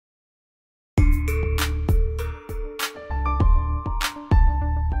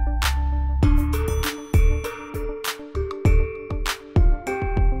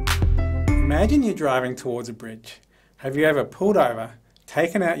Imagine you're driving towards a bridge. Have you ever pulled over,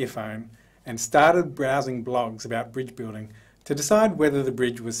 taken out your phone, and started browsing blogs about bridge building to decide whether the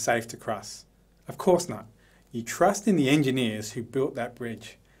bridge was safe to cross? Of course not. You trust in the engineers who built that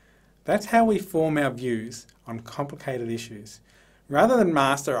bridge. That's how we form our views on complicated issues. Rather than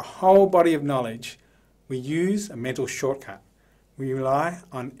master a whole body of knowledge, we use a mental shortcut. We rely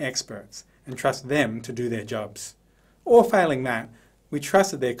on experts and trust them to do their jobs. Or failing that, we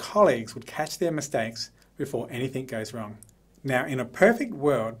trust that their colleagues would catch their mistakes before anything goes wrong. Now, in a perfect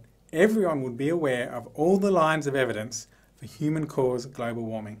world, everyone would be aware of all the lines of evidence for human-caused global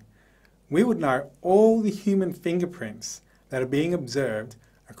warming. We would know all the human fingerprints that are being observed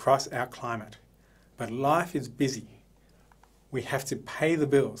across our climate. But life is busy. We have to pay the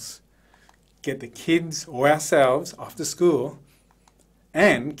bills, get the kids or ourselves off to school,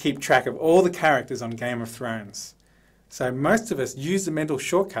 and keep track of all the characters on Game of Thrones. So most of us use the mental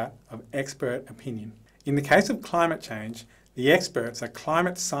shortcut of expert opinion. In the case of climate change, the experts are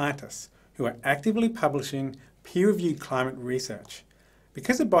climate scientists who are actively publishing peer-reviewed climate research.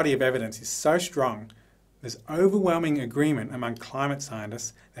 Because the body of evidence is so strong, there's overwhelming agreement among climate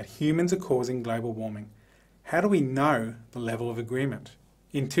scientists that humans are causing global warming. How do we know the level of agreement?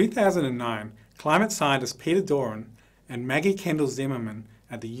 In 2009, climate scientist Peter Doran and Maggie Kendall Zimmerman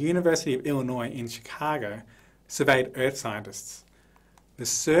at the University of Illinois in Chicago surveyed Earth scientists. The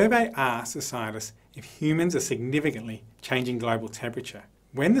survey asked the scientists if humans are significantly changing global temperature.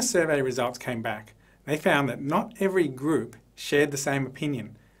 When the survey results came back, they found that not every group shared the same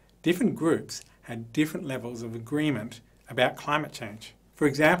opinion. Different groups had different levels of agreement about climate change. For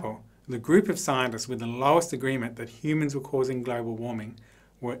example, the group of scientists with the lowest agreement that humans were causing global warming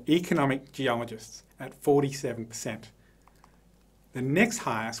were economic geologists at 47%. The next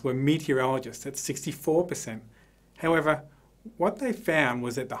highest were meteorologists at 64%. However, what they found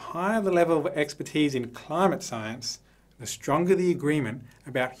was that the higher the level of expertise in climate science, the stronger the agreement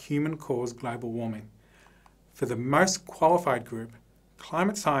about human-caused global warming. For the most qualified group,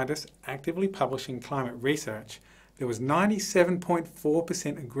 climate scientists actively publishing climate research, there was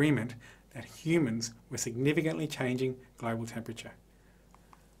 97.4% agreement that humans were significantly changing global temperature.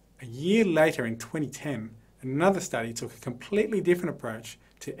 A year later, in 2010, another study took a completely different approach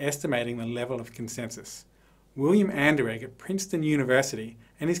to estimating the level of consensus. William Anderegg at Princeton University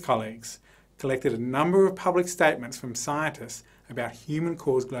and his colleagues collected a number of public statements from scientists about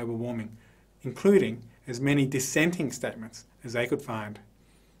human-caused global warming, including as many dissenting statements as they could find.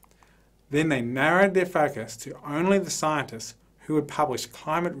 Then they narrowed their focus to only the scientists who had published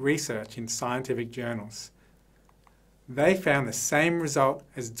climate research in scientific journals. They found the same result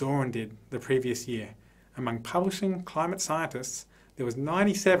as Doran did the previous year. Among publishing climate scientists, there was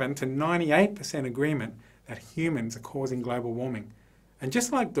 97 to 98% agreement that humans are causing global warming. And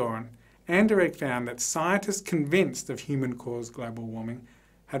just like Doran, Anderegg found that scientists convinced of human-caused global warming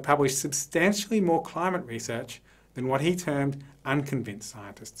had published substantially more climate research than what he termed unconvinced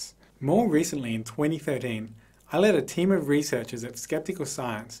scientists. More recently, in 2013, I led a team of researchers at Skeptical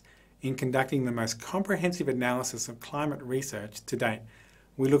Science in conducting the most comprehensive analysis of climate research to date.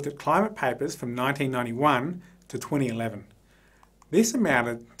 We looked at climate papers from 1991 to 2011. This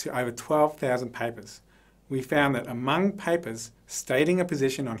amounted to over 12,000 papers. We found that among papers stating a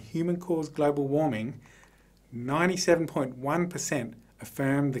position on human-caused global warming, 97.1%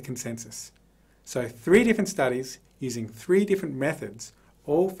 affirmed the consensus. So 3 different studies using 3 different methods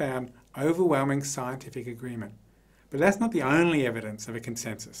all found overwhelming scientific agreement. But that's not the only evidence of a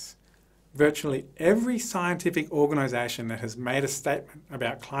consensus. Virtually every scientific organisation that has made a statement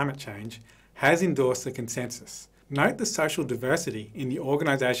about climate change has endorsed the consensus. Note the social diversity in the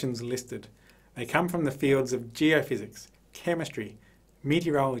organisations listed. They come from the fields of geophysics, chemistry,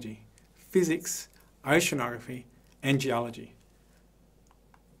 meteorology, physics, oceanography, and geology.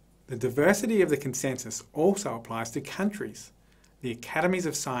 The diversity of the consensus also applies to countries. The academies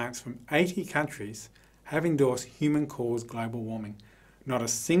of science from 80 countries have endorsed human-caused global warming. Not a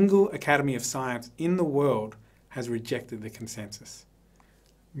single academy of science in the world has rejected the consensus.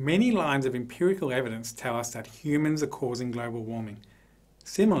 Many lines of empirical evidence tell us that humans are causing global warming.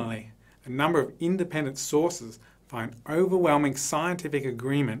 Similarly, a number of independent sources find overwhelming scientific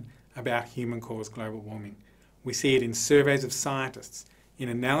agreement about human-caused global warming. We see it in surveys of scientists, in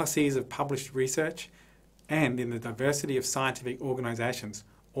analyses of published research, and in the diversity of scientific organisations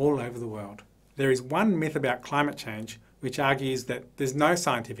all over the world. There is one myth about climate change which argues that there's no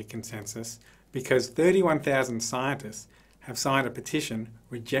scientific consensus because 31,000 scientists have signed a petition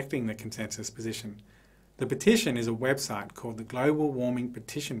rejecting the consensus position. The petition is a website called the Global Warming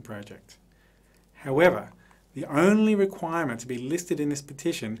Petition Project. However, The only requirement to be listed in this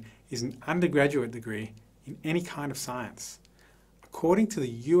petition is an undergraduate degree in any kind of science. According to the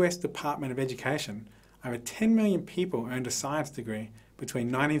US Department of Education, over 10 million people earned a science degree between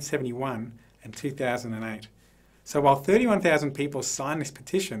 1971 and 2008. So while 31,000 people signed this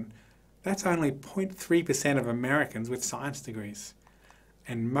petition, that's only 0.3% of Americans with science degrees.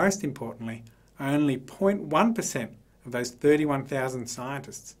 And most importantly, only 0.1% of those 31,000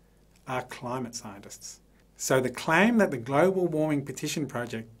 scientists are climate scientists. So the claim that the Global Warming Petition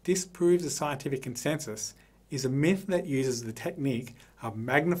Project disproves the scientific consensus is a myth that uses the technique of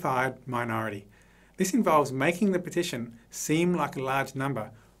magnified minority. This involves making the petition seem like a large number,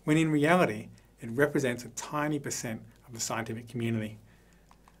 when in reality it represents a tiny percent of the scientific community.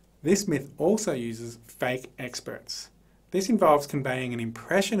 This myth also uses fake experts. This involves conveying an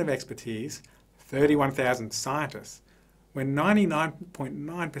impression of expertise, 31,000 scientists, when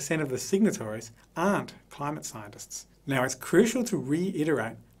 99.9% of the signatories aren't climate scientists. Now, it's crucial to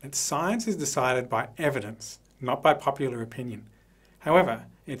reiterate that science is decided by evidence, not by popular opinion. However,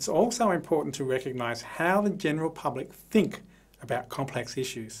 it's also important to recognise how the general public think about complex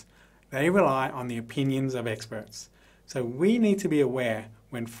issues. They rely on the opinions of experts. So we need to be aware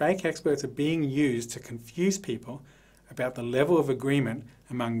when fake experts are being used to confuse people about the level of agreement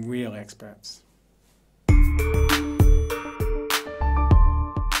among real experts.